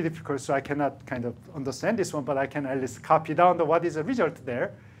is very difficult, so I cannot kind of understand this one, but I can at least copy down what is the result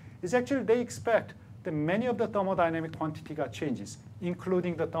there, is actually they expect that many of the thermodynamic quantity got changes,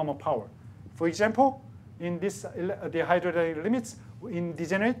 including the thermal power. For example, in this, the hydrodynamic limits, in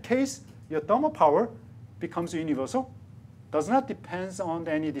degenerate case, your thermal power becomes universal, does not depend on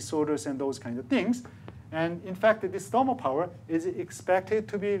any disorders and those kind of things. And in fact, this thermal power is expected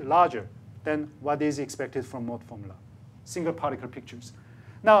to be larger than what is expected from Mott formula, single particle pictures.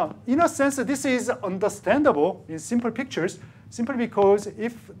 Now, in a sense, this is understandable in simple pictures, simply because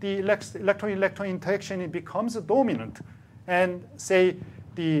if the electron-electron interaction becomes dominant, and say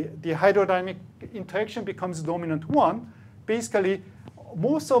the hydrodynamic interaction becomes dominant one, basically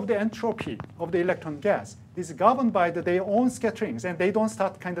most of the entropy of the electron gas is governed by their own scatterings, and they don't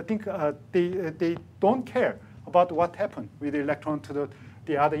start kind of think, they don't care about what happened with the electron to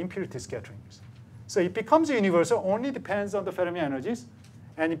the other impurity scatterings. So it becomes universal, only depends on the Fermi energies,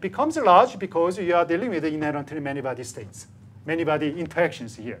 and it becomes large because you are dealing with the inherently many-body states, many-body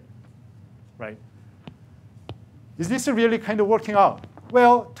interactions here, right? Is this really kind of working out?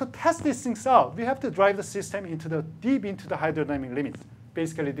 Well, to test these things out, we have to drive the system deep into the hydrodynamic limits,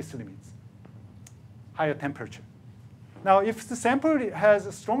 basically these limits, higher temperature. Now, if the sample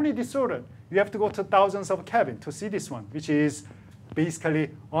has strongly disordered, you have to go to thousands of Kelvin to see this one, which is basically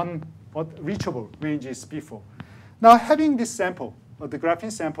on what reachable ranges before. Now, having this sample, the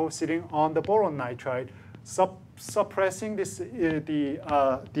graphene sample sitting on the boron nitride, suppressing this,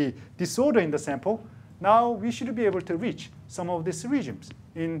 the disorder in the sample, now we should be able to reach some of these regimes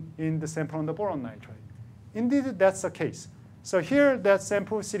in the sample on the boron nitride. Indeed, that's the case. So here, that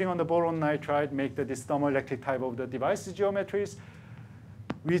sample sitting on the boron nitride make this thermoelectric type of the device geometries.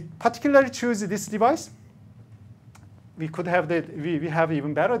 We particularly choose this device. We could have we have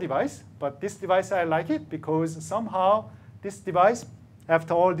even better device, but this device I like it because somehow this device,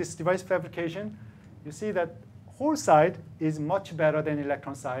 after all this device fabrication, you see that hole side is much better than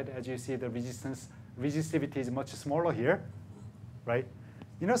electron side. As you see, the resistivity is much smaller here, right?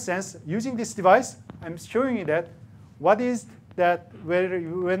 In a sense, using this device, I'm showing you that what is that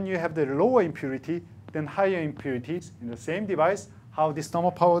when you have the lower impurity than higher impurities in the same device, how this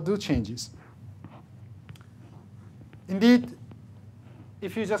thermal power do changes. Indeed,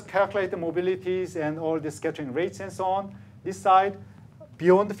 if you just calculate the mobilities and all the scattering rates and so on, this side,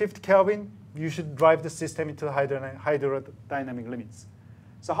 beyond 50 Kelvin, you should drive the system into the hydrodynamic limits.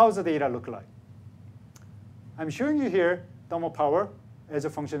 So how does the data look like? I'm showing you here thermal power as a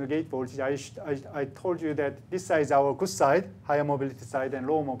function of gate voltage. I told you that this side is our good side, higher mobility side and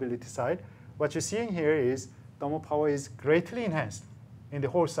lower mobility side. What you're seeing here is thermal power is greatly enhanced in the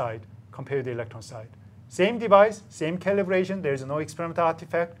hole side compared to the electron side. Same device, same calibration. There's no experimental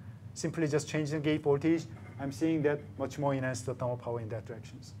artifact. Simply just changing the gate voltage. I'm seeing that much more enhanced the thermal power in that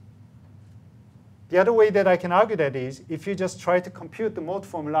directions. The other way that I can argue that is if you just try to compute the mode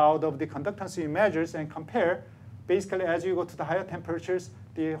formula out of the conductance you measures and compare, basically as you go to the higher temperatures,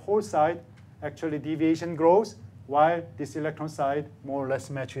 the hole side actually deviation grows, while this electron side more or less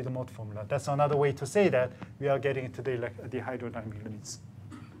matches the mode formula. That's another way to say that we are getting into the hydrodynamic limits.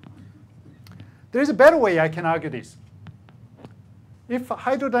 There is a better way I can argue this. If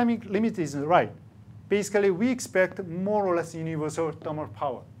hydrodynamic limit is right, basically we expect more or less universal thermal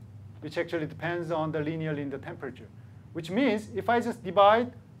power, which actually depends on the linearly in the temperature. Which means if I just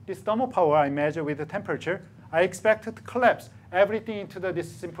divide this thermal power I measure with the temperature, I expect it to collapse everything into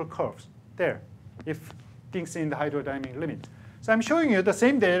these simple curves there, if things in the hydrodynamic limit. So I'm showing you the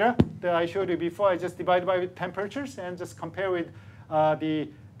same data that I showed you before. I just divide by with temperatures and just compare with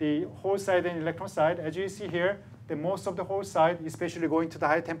the hole side and electron side. As you see here, the most of the hole side, especially going to the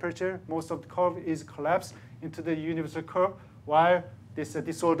high temperature, most of the curve is collapsed into the universal curve, while this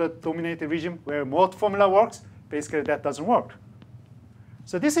disordered dominated region where mode formula works, basically that doesn't work.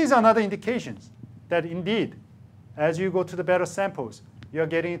 So this is another indication that indeed, as you go to the better samples, you're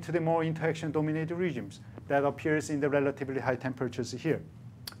getting into the more interaction dominated regions that appears in the relatively high temperatures here.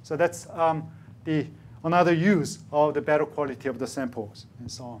 So that's another use of the better quality of the samples and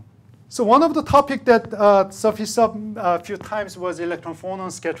so on. So one of the topics that surfaced up a few times was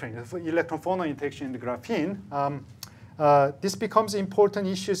electron-phonon scattering, electron-phonon interaction in the graphene. This becomes important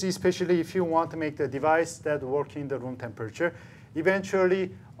issues, especially if you want to make the device that works in the room temperature.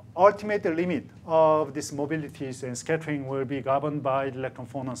 Eventually, ultimate limit of these mobilities and scattering will be governed by the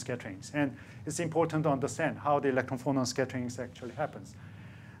electron-phonon scatterings. And it's important to understand how the electron-phonon scatterings actually happens.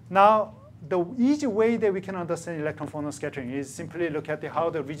 Now, the easy way that we can understand electron-phonon scattering is simply look at how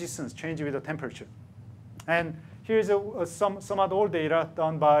the resistance changes with the temperature. And here's some other old data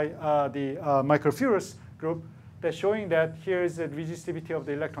done by the microfluorous group that's showing that here is the resistivity of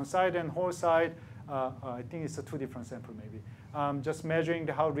the electron side and hole side. I think it's a two different sample maybe. Just measuring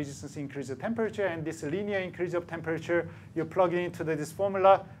how resistance increases the temperature, and this linear increase of temperature, you plug it into this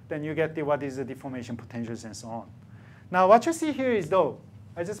formula, then you get what is the deformation potentials and so on. Now what you see here is though,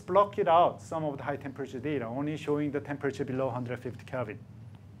 I just block it out, some of the high temperature data, only showing the temperature below 150 Kelvin.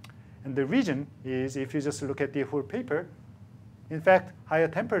 And the reason is if you just look at the whole paper, in fact, higher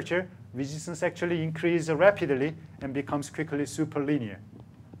temperature, resistance actually increases rapidly and becomes quickly superlinear.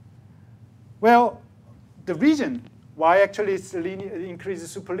 Well, the reason why actually it's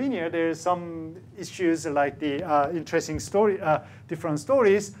increases superlinear, there's some issues like the interesting story, different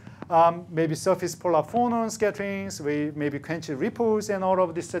stories. Maybe surface polar phonon scatterings, maybe quenching ripples, and all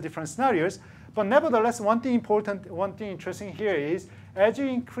of these different scenarios. But nevertheless, one thing interesting here is as you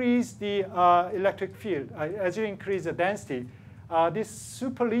increase the electric field, as you increase the density, this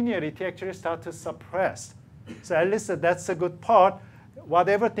superlinearity actually starts to suppress. So at least that's a good part.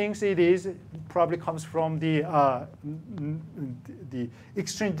 Whatever things it is, probably comes from the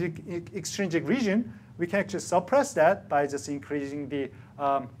extrinsic region. We can actually suppress that by just increasing the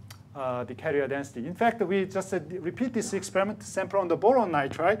carrier density. In fact, we just repeat this experiment sample on the boron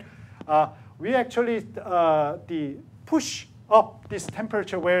nitride. We actually push up this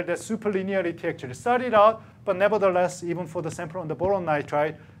temperature where the superlinearity actually started out, but nevertheless, even for the sample on the boron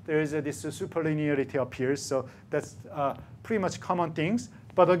nitride, there is this superlinearity appears. So that's pretty much common things.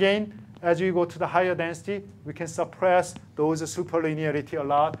 But again, as we go to the higher density, we can suppress those superlinearity a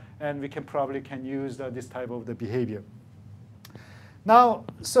lot, and we can probably use this type of the behavior. Now,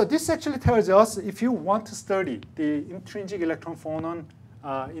 so this actually tells us if you want to study the intrinsic electron-phonon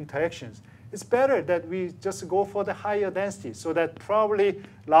interactions, it's better that we just go for the higher density, so that probably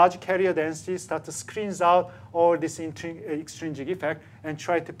large carrier density start to screens out all this extrinsic effect and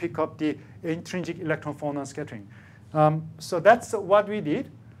try to pick up the intrinsic electron-phonon scattering. So that's what we did.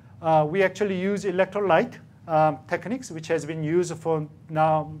 We actually use electrolyte techniques, which has been used for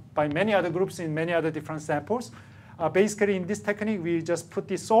now by many other groups in many other different samples. Basically, in this technique, we just put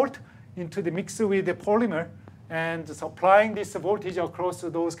the salt into the mix with the polymer, and just applying this voltage across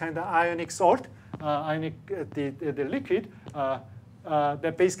those kind of ionic salt, the liquid,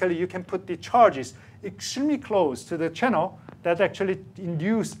 that basically you can put the charges extremely close to the channel that actually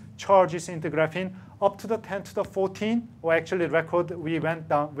induce charges into graphene up to the 10 to the 14, or actually record we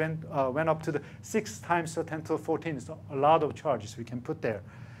went up to the 6 times the 10 to the 14. So a lot of charges we can put there.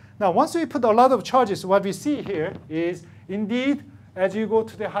 Now, once we put a lot of charges, what we see here is indeed, as you go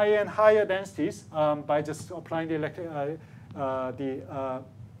to the higher and higher densities, by just applying the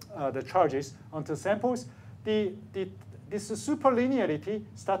charges onto samples, this superlinearity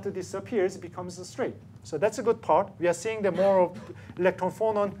starts to disappear, becomes straight. So that's a good part. We are seeing the more of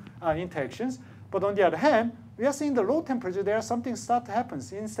electron-phonon interactions. But on the other hand, we are seeing the low temperature, there something start to happen.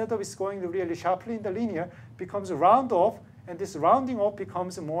 Instead of it's going really sharply in the linear, becomes round off, and this rounding off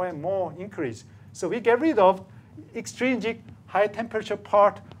becomes more and more increased. So we get rid of extrinsic high temperature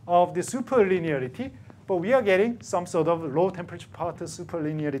part of the superlinearity, but we are getting some sort of low temperature part of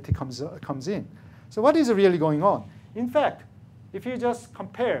superlinearity comes in. So what is really going on? In fact, if you just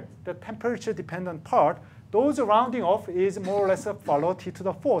compare the temperature dependent part, those rounding off is more or less a follow T to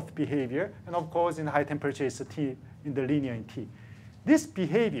the 4th behavior. And of course, in high temperature, it's a T in the linear in T. This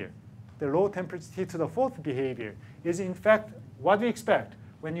behavior, the low temperature T to the 4th behavior, is in fact what we expect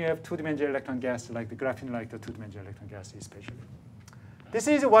when you have two-dimensional electron gas, like the graphene, like the two-dimensional electron gas especially. This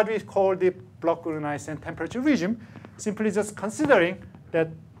is what we call the Bloch-Grunheisen temperature regime, simply just considering that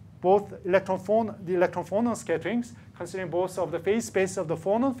both the electron-phonon scatterings, considering both of the phase space of the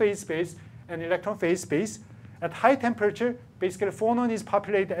phonon phase space and electron phase space. At high temperature, basically phonon is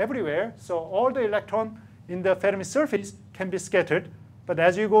populated everywhere, so all the electron in the Fermi surface can be scattered. But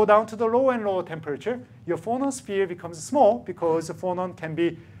as you go down to the lower and lower temperature, your phonon sphere becomes small because the phonon can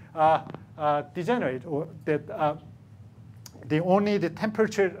be degenerate, or that only the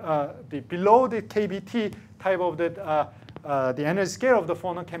temperature below the KBT type of the energy scale of the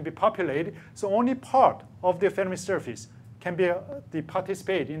phonon can be populated. So only part of the Fermi surface can be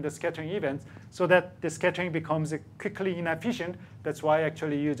participate in the scattering events, so that the scattering becomes quickly inefficient. That's why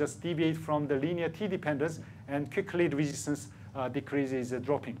actually you just deviate from the linear T dependence, and quickly the resistance decreases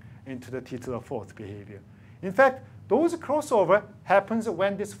dropping into the T to the 4th behavior. In fact, those crossover happens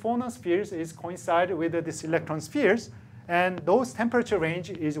when this phonon spheres is coincide with this electron spheres, and those temperature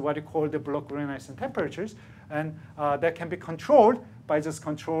range is what we call the Bloch-Grunheisen temperatures, and that can be controlled by just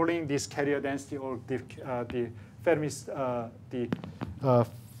controlling this carrier density or the Fermi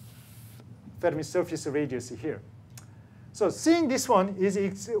surface radius here. So seeing this one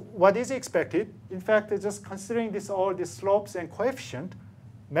is what is expected. In fact, just considering all the slopes and coefficient,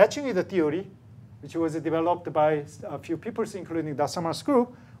 matching with the theory, which was developed by a few people, including Dassamar's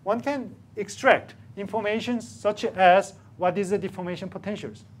group, one can extract information such as what is the deformation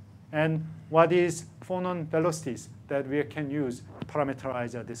potentials and what is phonon velocities that we can use to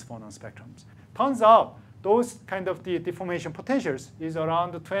parameterize these phonon spectrums. Turns out those kind of the deformation potentials is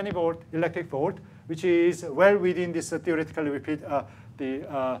around 20 volt electric volt, which is well within this theoretically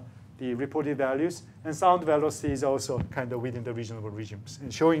the reported values, and sound velocity is also kind of within the reasonable regimes,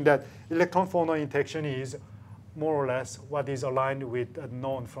 and showing that electron-phonon interaction is more or less what is aligned with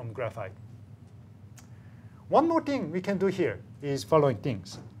known from graphite. One more thing we can do here is following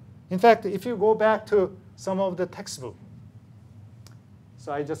things. In fact, if you go back to some of the textbook,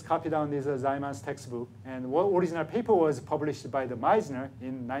 so I just copied down this Zeiman's textbook, and what original paper was published by the Meissner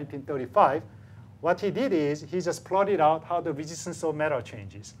in 1935. What he did is he just plotted out how the resistance of metal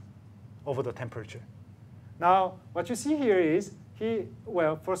changes over the temperature. Now, what you see here is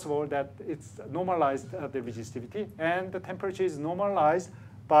well, first of all, that it's normalized the resistivity, and the temperature is normalized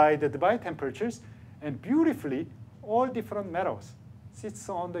by the Debye temperatures, and beautifully, all different metals sits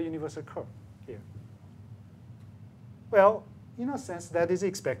on the universal curve here. Well, in a sense, that is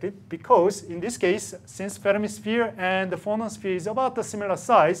expected, because in this case, since Fermi sphere and the phonon sphere is about the similar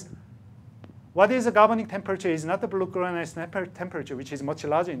size, what is the governing temperature is not the Bloch-Grunheisen temperature, which is much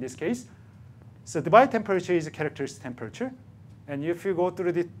larger in this case. So the Debye temperature is a characteristic temperature. And if you go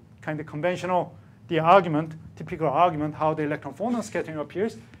through the kind of conventional, typical argument, how the electron-phonon scattering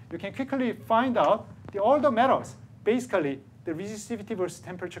appears, you can quickly find out all the metals basically the resistivity versus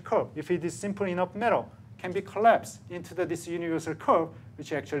temperature curve, if it is simple enough metal, can be collapsed into this universal curve,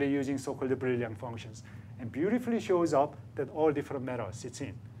 which actually using so-called Brillouin functions, and beautifully shows up that all different metals sits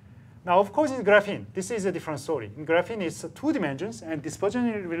in. Now, of course, in graphene, this is a different story. In graphene, it's 2 dimensions, and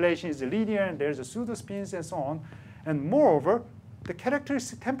dispersion relation is linear, and there's a pseudo spins and so on. And moreover, the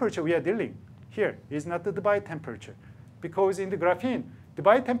characteristic temperature we are dealing here is not the Debye temperature, because in the graphene,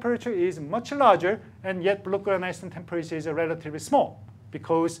 Debye temperature is much larger, and yet Bloch-Granaisen temperature is relatively small,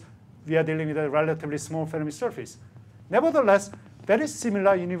 because we are dealing with a relatively small Fermi surface. Nevertheless, very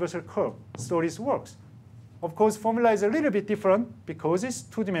similar universal curve stories works. Of course, formula is a little bit different because it's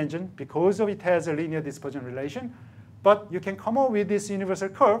 2-dimensional, because of it has a linear dispersion relation. But you can come up with this universal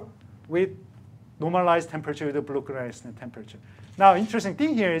curve with normalized temperature with the Bloch-Granaisen temperature. Now, interesting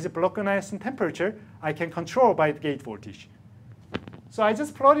thing here is the Bloch-Granaisen temperature I can control by the gate voltage. So I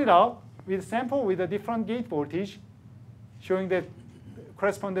just plotted out with sample with a different gate voltage, showing that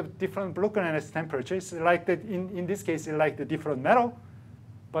correspond to different Bloch-Granaisen temperatures. Like that in this case, it's like the different metal,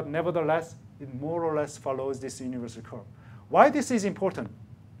 but nevertheless, it more or less follows this universal curve. Why this is important?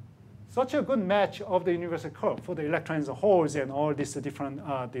 Such a good match of the universal curve for the electrons and holes and all these different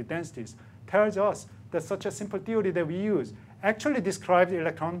the densities tells us that such a simple theory that we use actually describes the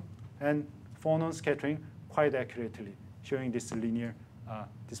electron and phonon scattering quite accurately, showing this linear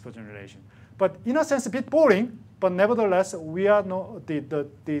dispersion relation. But in a sense, a bit boring, but nevertheless, we are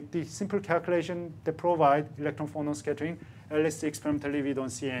the simple calculation that provide electron phonon scattering, at least experimentally, we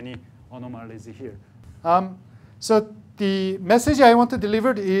don't see any anomalies here. So the message I want to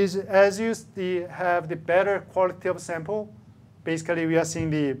deliver is, as you have the better quality of sample, basically we are seeing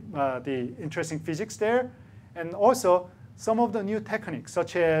the interesting physics there, and also some of the new techniques,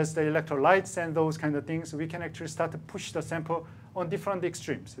 such as the electrolytes and those kind of things, we can actually start to push the sample on different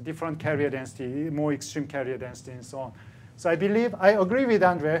extremes, different carrier density, more extreme carrier density, and so on. So I believe, I agree with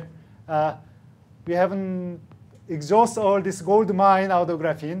Andre, we haven't exhaust all this gold mine out of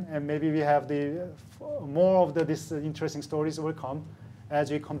graphene, and maybe we have the more of this interesting stories will come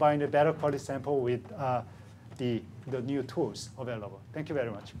as we combine the better quality sample with the new tools available. Thank you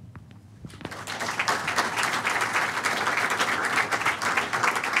very much.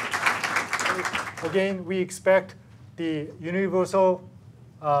 Again, we expect the universal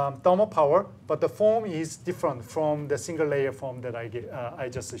thermal power, but the form is different from the single layer form that I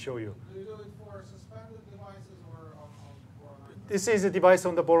just showed you. This is a device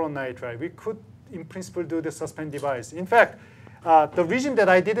on the boron nitride. We could, in principle, do the suspend device. In fact, the region that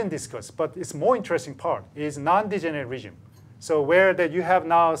I didn't discuss, but it's more interesting part, is non-degenerate region. So where that you have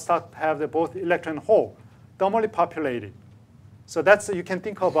now start to have the both electron and hole thermally populated. So that's, you can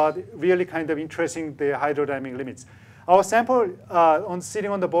think about really kind of interesting the hydrodynamic limits. Our sample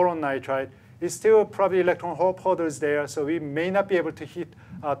sitting on the boron nitride is still probably electron hole puddles there, so we may not be able to hit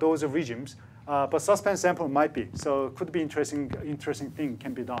those regions. But suspend sample might be, so it could be interesting thing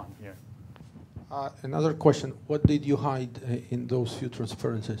can be done here. Another question: what did you hide in those few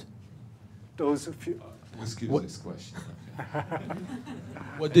transparencies? Those few. Excuse this question.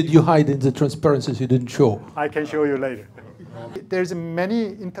 What did you hide in the transparencies you didn't show? I can show you later. There's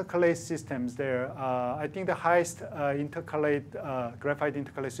many intercalate systems there. I think the highest intercalate graphite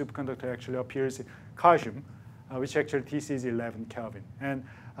intercalate superconductor actually appears in calcium, which actually TC is 11 Kelvin. And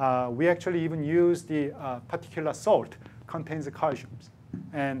we actually even use the particular salt contains the calciums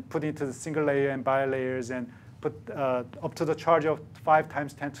and put into the single layer and bilayers and put up to the charge of 5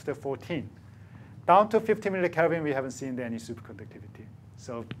 times 10 to the 14. Down to 50 millikelvin, we haven't seen any superconductivity.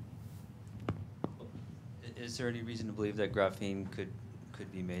 So, is there any reason to believe that graphene could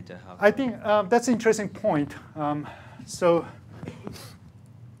be made to have? I think that's an interesting point. So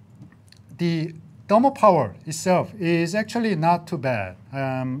the thermal power itself is actually not too bad,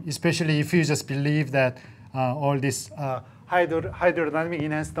 especially if you just believe that all this hydrodynamic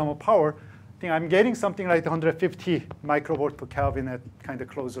enhanced thermal power. I think I'm getting something like 150 microvolt per Kelvin at kind of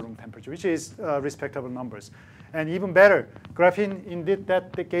closed room temperature, which is respectable numbers. And even better, graphene in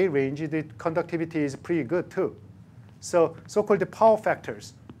that gate range, the conductivity is pretty good too. So so-called the power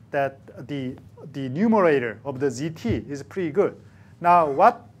factors, that the numerator of the ZT is pretty good. Now,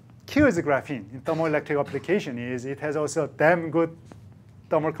 what kills the graphene in thermoelectric application is it has also damn good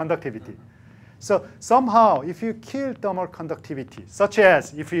thermal conductivity. So somehow, if you kill thermal conductivity, such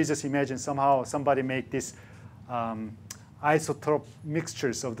as if you just imagine somehow somebody make this isotope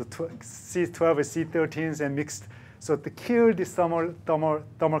mixtures of the C12 and C13s and mixed, so to kill this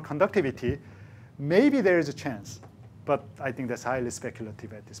thermal conductivity, maybe there is a chance, but I think that's highly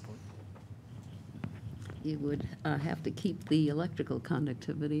speculative at this point. You would have to keep the electrical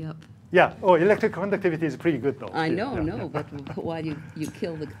conductivity up. Yeah. Oh, electric conductivity is pretty good, though. I Yeah, know, yeah, no, yeah. but why do you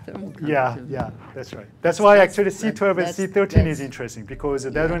kill the thermal Yeah, conductivity? yeah, that's right. That's why actually That- C12 and that's- C13 is that's- interesting because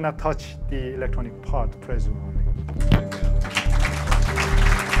they yeah. do not touch the electronic part presumably.